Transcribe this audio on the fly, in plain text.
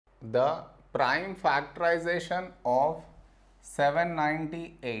The prime factorization of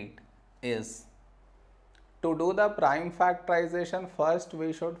 798 is, to do the prime factorization, first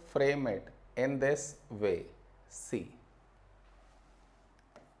we should frame it in this way. See,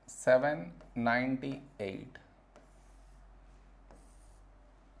 798.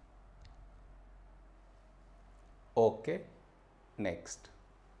 Okay, next.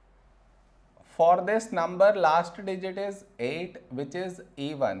 For this number, last digit is 8, which is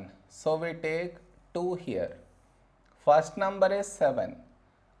even. So we take 2 here. First number is 7.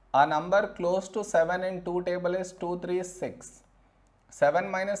 A number close to 7 in 2 table is 2, 3, 6. 7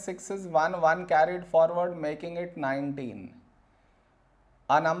 minus 6 is 1, 1 carried forward, making it 19.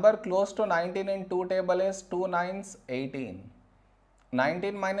 A number close to 19 in 2 table is 2 9s, 18.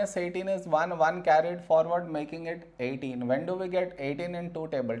 19 minus 18 is 1, 1 carried forward, making it 18. When do we get 18 in 2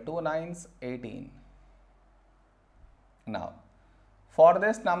 table? 2 9s, 18. Now, for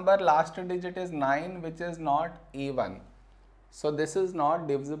this number, last digit is 9, which is not even. So this is not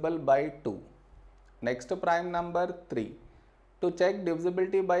divisible by 2. Next prime number 3. To check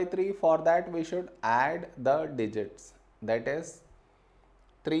divisibility by 3, for that we should add the digits. That is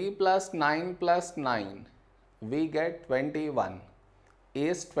 3 plus 9 plus 9. We get 21.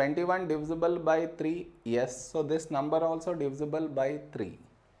 Is 21 divisible by 3? Yes. So this number also divisible by 3.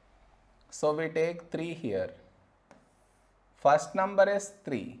 So we take 3 here. First number is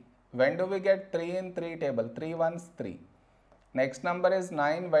 3. When do we get 3 in 3 table? 3 ones 3. Next number is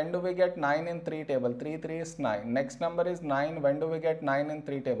 9. When do we get 9 in 3 table? 3 3 is 9. Next number is 9. When do we get 9 in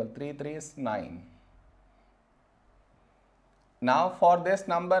 3 table? 3 3 is 9. Now for this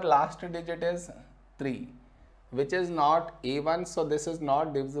number, last digit is 3, which is not even, so this is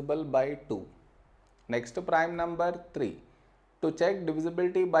not divisible by 2. Next prime number 3. To check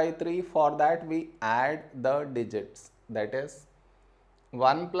divisibility by 3, for that we add the digits. That is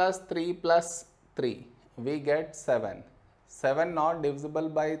 1 plus 3 plus 3. We get 7. 7 not divisible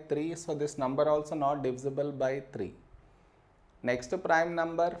by 3, so this number also not divisible by 3. Next prime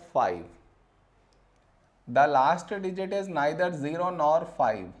number 5. The last digit is neither 0 nor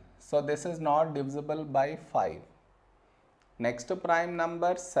 5. So this is not divisible by 5. Next prime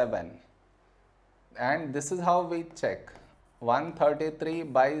number 7. And this is how we check. 133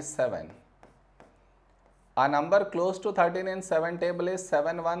 by 7. A number close to 13 in 7 table is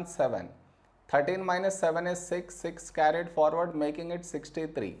 717. 13 minus 7 is 6. 6 carried forward, making it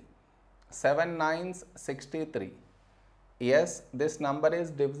 63. 7 9s, 63. Yes, this number is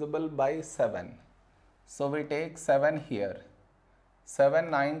divisible by 7. So we take 7 here.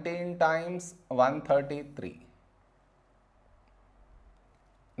 7 19 times 133.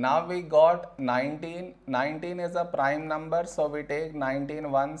 Now we got 19. 19 is a prime number, so we take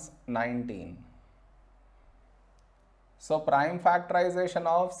 19 ones, 19. So prime factorization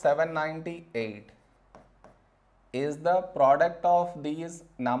of 798 is the product of these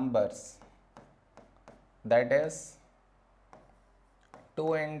numbers. That is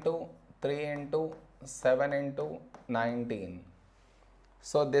 2 into 3 into 7 into 19.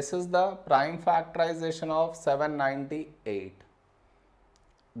 So this is the prime factorization of 798.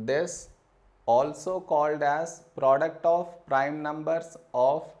 This also called as product of prime numbers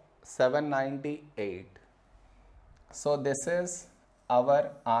of 798. So this is our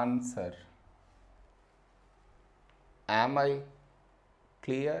answer. Am I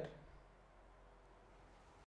clear?